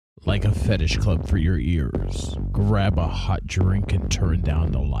like a fetish club for your ears. Grab a hot drink and turn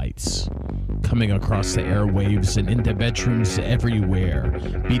down the lights. Coming across the airwaves and into bedrooms everywhere,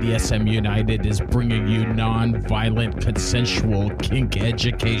 BDSM United is bringing you non-violent consensual kink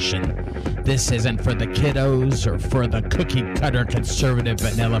education. This isn't for the kiddos or for the cookie-cutter conservative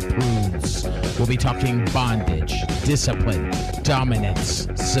vanilla prudes. We'll be talking bondage, discipline, dominance,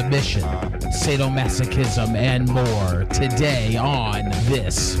 submission, sadomasochism, and more today on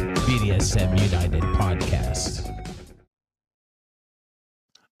this BDSM United podcast.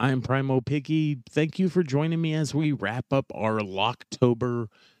 I'm Primo Piggy. Thank you for joining me as we wrap up our Locktober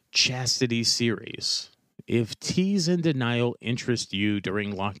Chastity series. If tease and denial interest you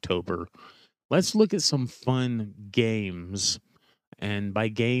during Locktober, let's look at some fun games. And by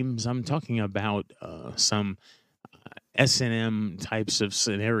games, I'm talking about some S&M types of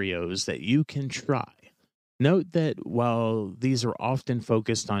scenarios that you can try. Note that while these are often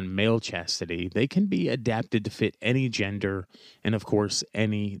focused on male chastity, they can be adapted to fit any gender and, of course,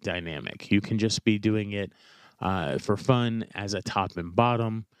 any dynamic. You can just be doing it for fun as a top and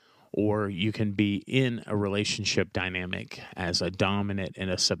bottom, or you can be in a relationship dynamic as a dominant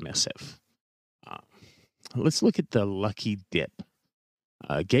and a submissive. Let's look at the lucky dip.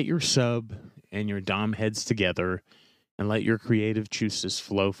 Get your sub and your dom heads together and let your creative juices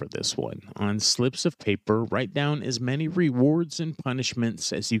flow for this one. On slips of paper, write down as many rewards and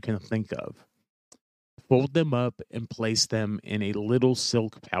punishments as you can think of. Fold them up and place them in a little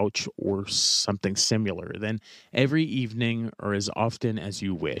silk pouch or something similar. Then every evening or as often as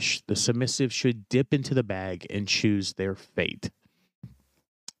you wish, the submissive should dip into the bag and choose their fate.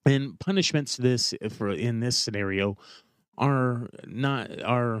 And punishments in this scenario are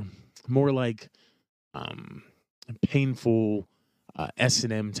more like painful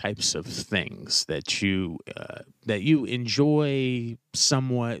S&M types of things that you enjoy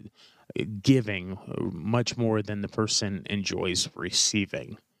somewhat giving much more than the person enjoys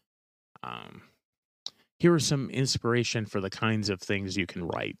receiving. Here are some inspiration for the kinds of things you can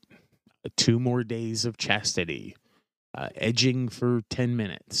write. 2 more days of chastity, edging for 10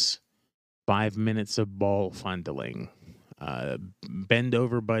 minutes, 5 minutes of ball fondling, bend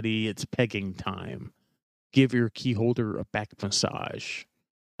over buddy, it's pegging time. Give your key holder a back massage.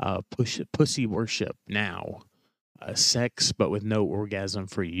 Pussy worship now. Sex, but with no orgasm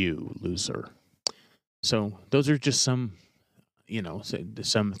for you, loser. So those are just some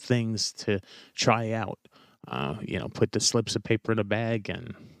things to try out. Put the slips of paper in a bag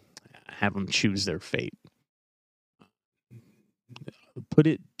and have them choose their fate. Put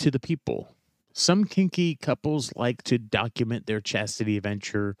it to the people. Some kinky couples like to document their chastity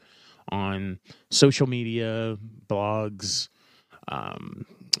adventure on social media, blogs,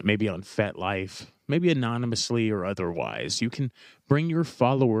 maybe on FetLife, maybe anonymously or otherwise. You can bring your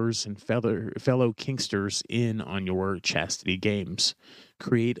followers and fellow kinksters in on your chastity games.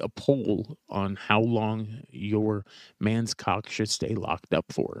 Create a poll on how long your man's cock should stay locked up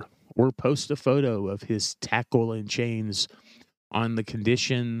for, or post a photo of his tackle and chains on the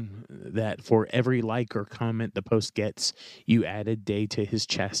condition that for every like or comment the post gets, you add a day to his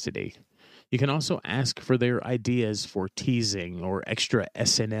chastity. You can also ask for their ideas for teasing or extra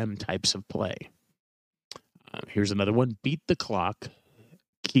S&M types of play. Here's another one. Beat the clock,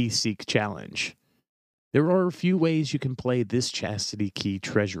 key seek challenge. There are a few ways you can play this chastity key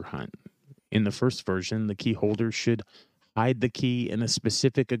treasure hunt. In the first version, the key holder should hide the key in a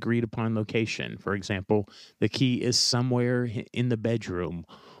specific agreed upon location. For example, the key is somewhere in the bedroom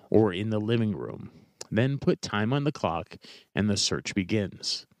or in the living room. Then put time on the clock and the search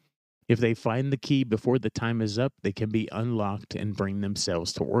begins. If they find the key before the time is up, they can be unlocked and bring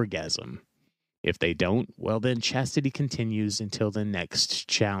themselves to orgasm. If they don't, well then chastity continues until the next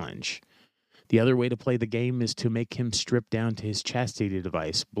challenge. The other way to play the game is to make him strip down to his chastity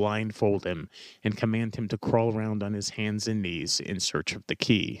device, blindfold him, and command him to crawl around on his hands and knees in search of the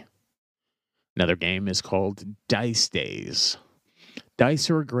key. Another game is called Dice Days. Dice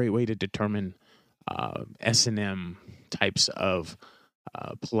are a great way to determine S&M types of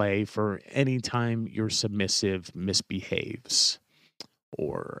play for any time your submissive misbehaves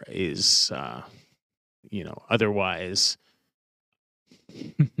or is, otherwise.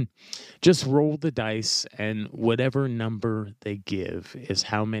 Just roll the dice, and whatever number they give is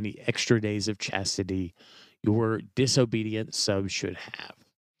how many extra days of chastity your disobedient sub should have.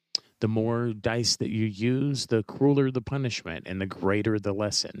 The more dice that you use, the crueler the punishment and the greater the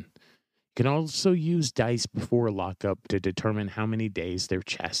lesson. You can also use dice before lockup to determine how many days their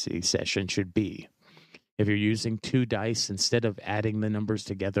chastity session should be. If you're using 2 dice instead of adding the numbers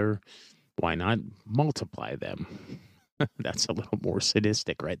together, why not multiply them? That's a little more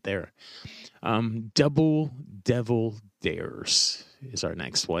sadistic right there. Double Devil Dares is our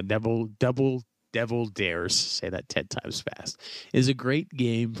next one. Double Devil Dares, say that 10 times fast, is a great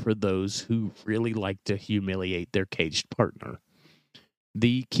game for those who really like to humiliate their caged partner.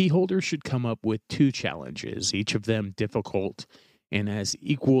 The key holder should come up with 2 challenges, each of them difficult and as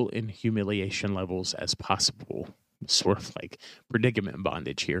equal in humiliation levels as possible. Sort of like predicament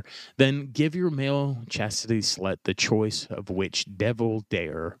bondage here. Then give your male chastity slut the choice of which devil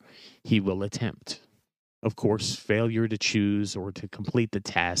dare he will attempt. Of course, failure to choose or to complete the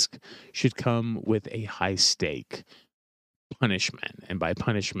task should come with a high stake punishment. And by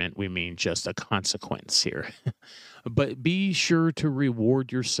punishment, we mean just a consequence here. But be sure to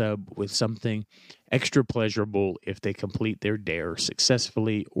reward your sub with something extra pleasurable if they complete their dare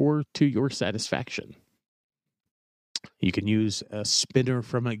successfully or to your satisfaction. You can use a spinner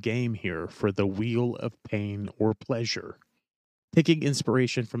from a game here for the wheel of pain or pleasure. Taking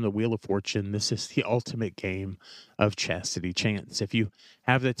inspiration from the Wheel of Fortune, this is the ultimate game of chastity chance. If you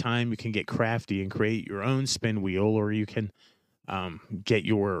have the time, you can get crafty and create your own spin wheel, or you can get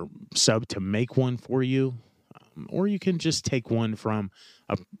your sub to make one for you, or you can just take one from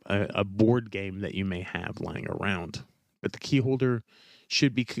a board game that you may have lying around. But the key holder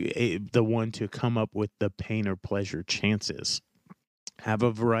should be the one to come up with the pain or pleasure chances. Have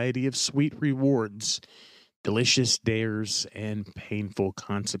a variety of sweet rewards, delicious dares, and painful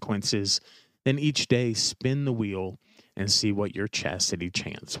consequences. Then each day, spin the wheel and see what your chastity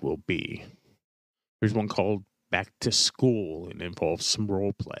chance will be. There's one called Back to School, and involves some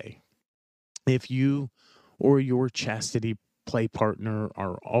role play. If you or your chastity play partner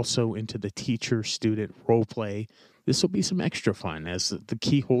are also into the teacher-student role play, this will be some extra fun. As the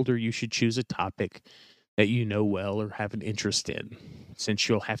key holder, you should choose a topic that you know well or have an interest in, since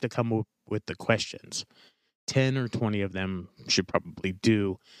you'll have to come up with the questions. 10 or 20 of them should probably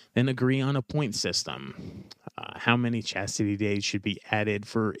do. Then agree on a point system. How many chastity days should be added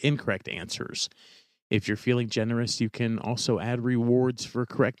for incorrect answers? If you're feeling generous, you can also add rewards for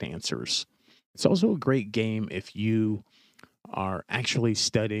correct answers. It's also a great game if you are actually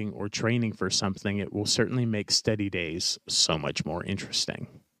studying or training for something. It will certainly make study days so much more interesting.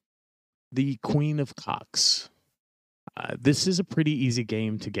 The Queen of Cocks. This is a pretty easy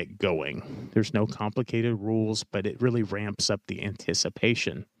game to get going. There's no complicated rules, but it really ramps up the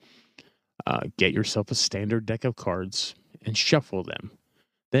anticipation. Get yourself a standard deck of cards and shuffle them.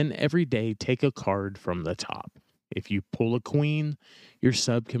 Then every day, take a card from the top. If you pull a queen, your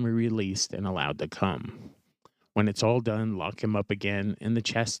sub can be released and allowed to come. When it's all done, lock him up again, and the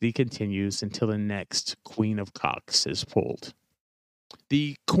chastity continues until the next Queen of Cocks is pulled.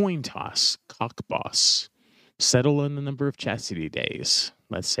 The Coin Toss Cock Boss. Settle on the number of chastity days.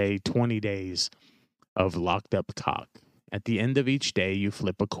 Let's say 20 days of locked up cock. At the end of each day, you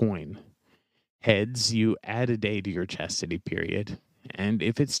flip a coin. Heads, you add a day to your chastity period. And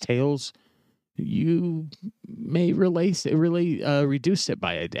if it's tails, you may reduce it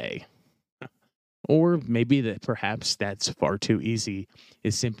by a day. Or maybe that perhaps that's far too easy.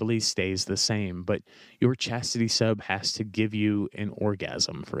 It simply stays the same. But your chastity sub has to give you an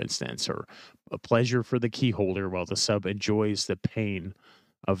orgasm, for instance, or a pleasure for the key holder while the sub enjoys the pain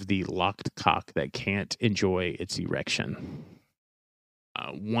of the locked cock that can't enjoy its erection.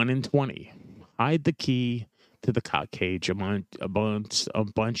 1 in 20. Hide the key to the cock cage among a bunch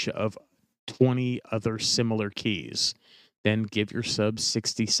of 20 other similar keys. Then give your subs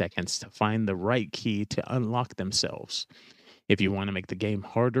 60 seconds to find the right key to unlock themselves. If you want to make the game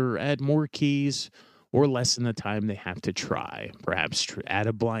harder, add more keys or lessen the time they have to try. Perhaps add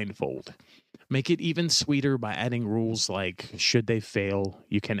a blindfold. Make it even sweeter by adding rules like, should they fail,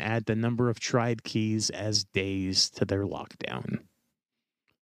 you can add the number of tried keys as days to their lockdown.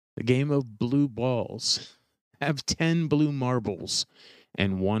 The game of blue balls. Have 10 blue marbles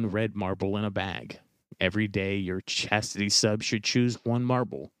and 1 red marble in a bag. Every day, your chastity sub should choose 1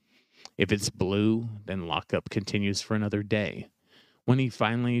 marble. If it's blue, then lockup continues for another day. When he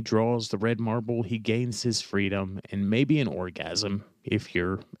finally draws the red marble, he gains his freedom and maybe an orgasm if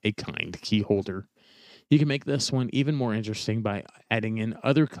you're a kind key holder. You can make this one even more interesting by adding in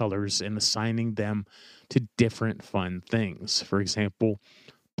other colors and assigning them to different fun things. For example,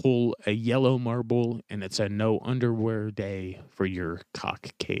 pull a yellow marble and it's a no underwear day for your cock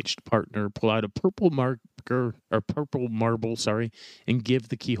caged partner. Pull out a purple marble, and give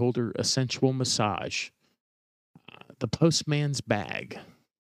the key holder a sensual massage. The postman's bag.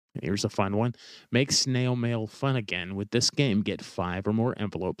 Here's a fun one. Make snail mail fun again with this game. Get 5 or more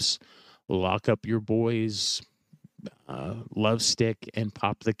envelopes. Lock up your boy's love stick and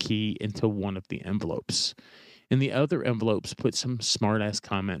pop the key into one of the envelopes. In the other envelopes, put some smart-ass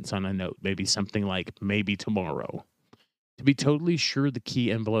comments on a note, maybe something like, maybe tomorrow. To be totally sure the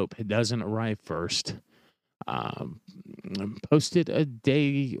key envelope doesn't arrive first, um, post it a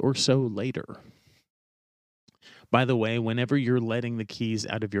day or so later. By the way, whenever you're letting the keys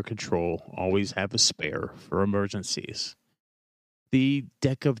out of your control, always have a spare for emergencies. The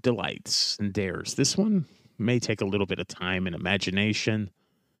Deck of Delights and Dares. This one may take a little bit of time and imagination,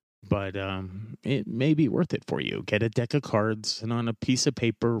 but it may be worth it for you. Get a deck of cards and on a piece of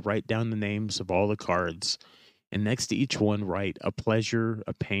paper, write down the names of all the cards. And next to each one, write a pleasure,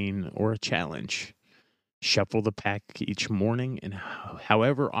 a pain, or a challenge. Shuffle the pack each morning, and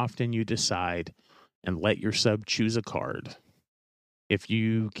however often you decide, and let your sub choose a card. If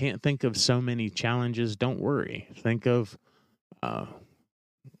you can't think of so many challenges, don't worry. Think of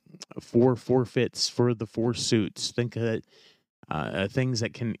 4 forfeits for the 4 suits. Think of things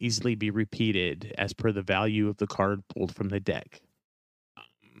that can easily be repeated as per the value of the card pulled from the deck.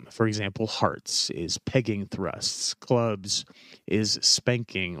 For example, hearts is pegging thrusts. Clubs is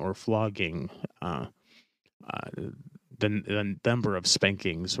spanking or flogging. The number of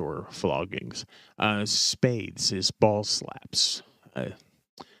spankings or floggings. Spades is ball slaps.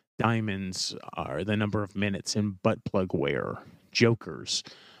 Diamonds are the number of minutes in butt plug wear. Jokers,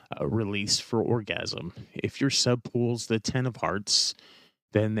 release for orgasm. If your sub pulls the 10 of hearts,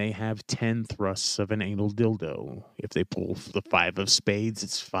 then they have 10 thrusts of an anal dildo. If they pull the 5 of spades,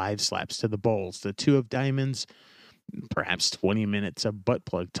 it's 5 slaps to the balls. The 2 of diamonds, perhaps 20 minutes of butt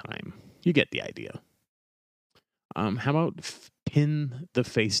plug time. You get the idea. How about pin the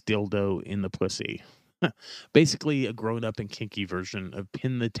face dildo in the pussy? Basically, a grown-up and kinky version of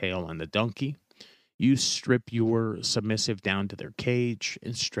pin the tail on the donkey. You strip your submissive down to their cage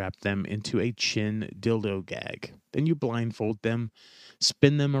and strap them into a chin dildo gag. Then you blindfold them,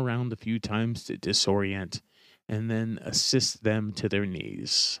 spin them around a few times to disorient, and then assist them to their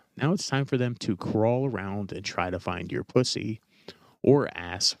knees. Now it's time for them to crawl around and try to find your pussy or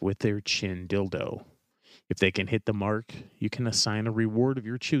ass with their chin dildo. If they can hit the mark, you can assign a reward of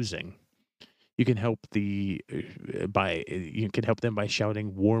your choosing. You can help them by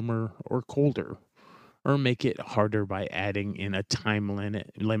shouting warmer or colder, or make it harder by adding in a time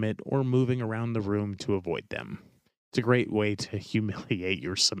limit or moving around the room to avoid them. It's a great way to humiliate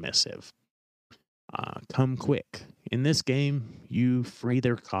your submissive. Come quick. In this game, you free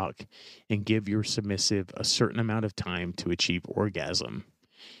their cock and give your submissive a certain amount of time to achieve orgasm.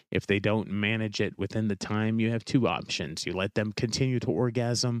 If they don't manage it within the time, you have 2 options. You let them continue to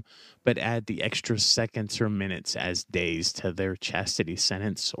orgasm, but add the extra seconds or minutes as days to their chastity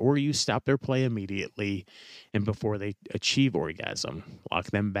sentence, or you stop their play immediately and before they achieve orgasm, lock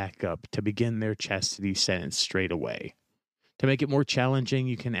them back up to begin their chastity sentence straight away. To make it more challenging,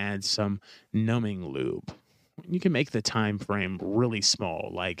 you can add some numbing lube. You can make the time frame really small,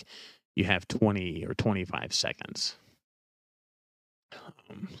 like you have 20 or 25 seconds.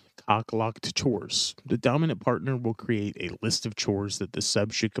 Cock-locked chores. The dominant partner will create a list of chores that the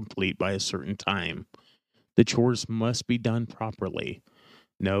sub should complete by a certain time. The chores must be done properly.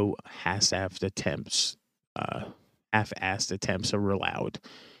 No half-assed attempts are allowed.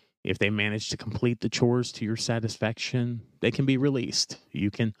 If they manage to complete the chores to your satisfaction, they can be released. You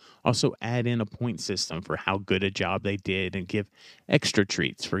can also add in a point system for how good a job they did and give extra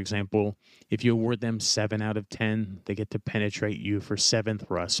treats. For example, if you award them 7 out of 10, they get to penetrate you for 7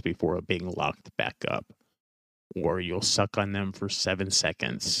 thrusts before being locked back up. Or you'll suck on them for 7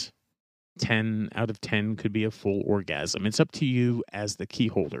 seconds. 10 out of 10 could be a full orgasm. It's up to you as the key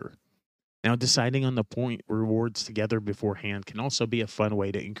holder. Now, deciding on the point rewards together beforehand can also be a fun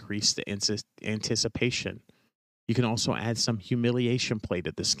way to increase the anticipation. You can also add some humiliation play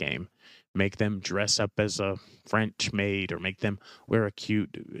to this game. Make them dress up as a French maid or make them wear a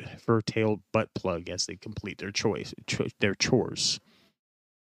cute fur-tailed butt plug as they complete their chores.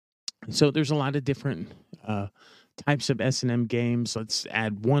 So there's a lot of different types of S&M games. Let's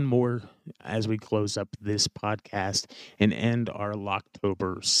add one more as we close up this podcast and end our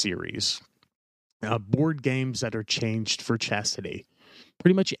Locktober series. Board games that are changed for chastity.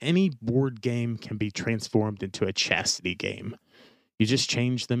 Pretty much any board game can be transformed into a chastity game. You just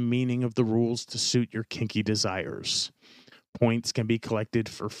change the meaning of the rules to suit your kinky desires. Points can be collected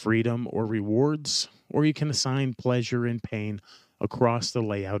for freedom or rewards, or you can assign pleasure and pain across the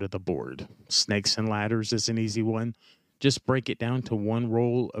layout of the board. Snakes and ladders is an easy one. Just break it down to 1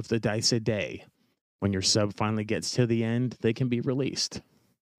 roll of the dice a day. When your sub finally gets to the end, they can be released.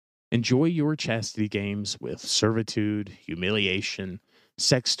 Enjoy your chastity games with servitude, humiliation,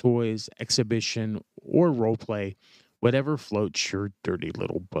 sex toys, exhibition, or roleplay, whatever floats your dirty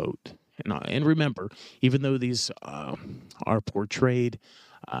little boat. And remember, even though these are portrayed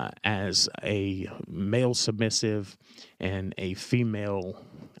as a male submissive and a female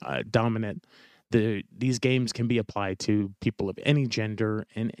dominant, these games can be applied to people of any gender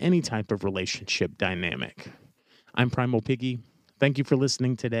and any type of relationship dynamic. I'm Primal Piggy. Thank you for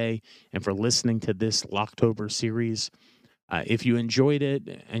listening today and for listening to this Locktober series. If you enjoyed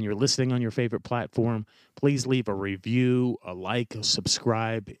it and you're listening on your favorite platform, please leave a review, a like, a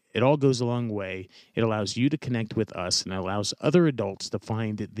subscribe. It all goes a long way. It allows you to connect with us and allows other adults to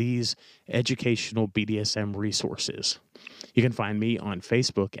find these educational BDSM resources. You can find me on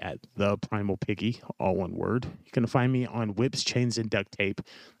Facebook at The Primal Piggy, all one word. You can find me on Whips, Chains, and Duct Tape.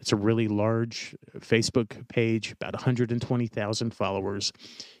 It's a really large Facebook page, about 120,000 followers.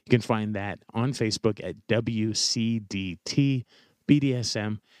 You can find that on Facebook at WCDT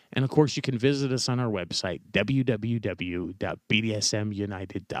BDSM. And of course, you can visit us on our website,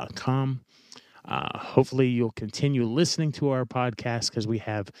 www.bdsmunited.com. Hopefully, you'll continue listening to our podcast because we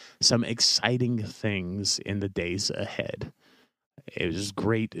have some exciting things in the days ahead. It was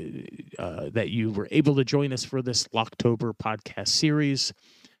great that you were able to join us for this Locktober podcast series,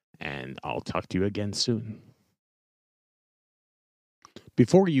 and I'll talk to you again soon.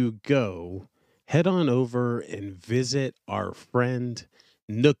 Before you go, head on over and visit our friend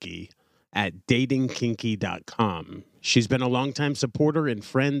Nookie at datingkinky.com. She's been a longtime supporter and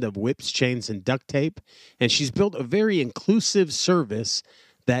friend of Whips, Chains, and Duct Tape, and she's built a very inclusive service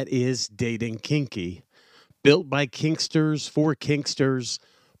that is Dating Kinky. Built by kinksters, for kinksters,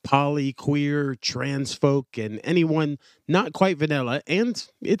 poly, queer, trans folk, and anyone not quite vanilla, and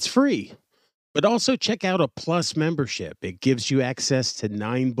it's free. But also check out a Plus membership. It gives you access to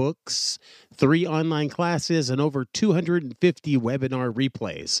 9 books, 3 online classes, and over 250 webinar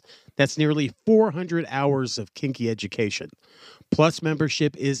replays. That's nearly 400 hours of kinky education. Plus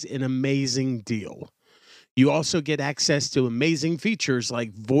membership is an amazing deal. You also get access to amazing features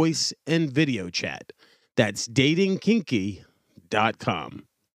like voice and video chat. That's datingkinky.com.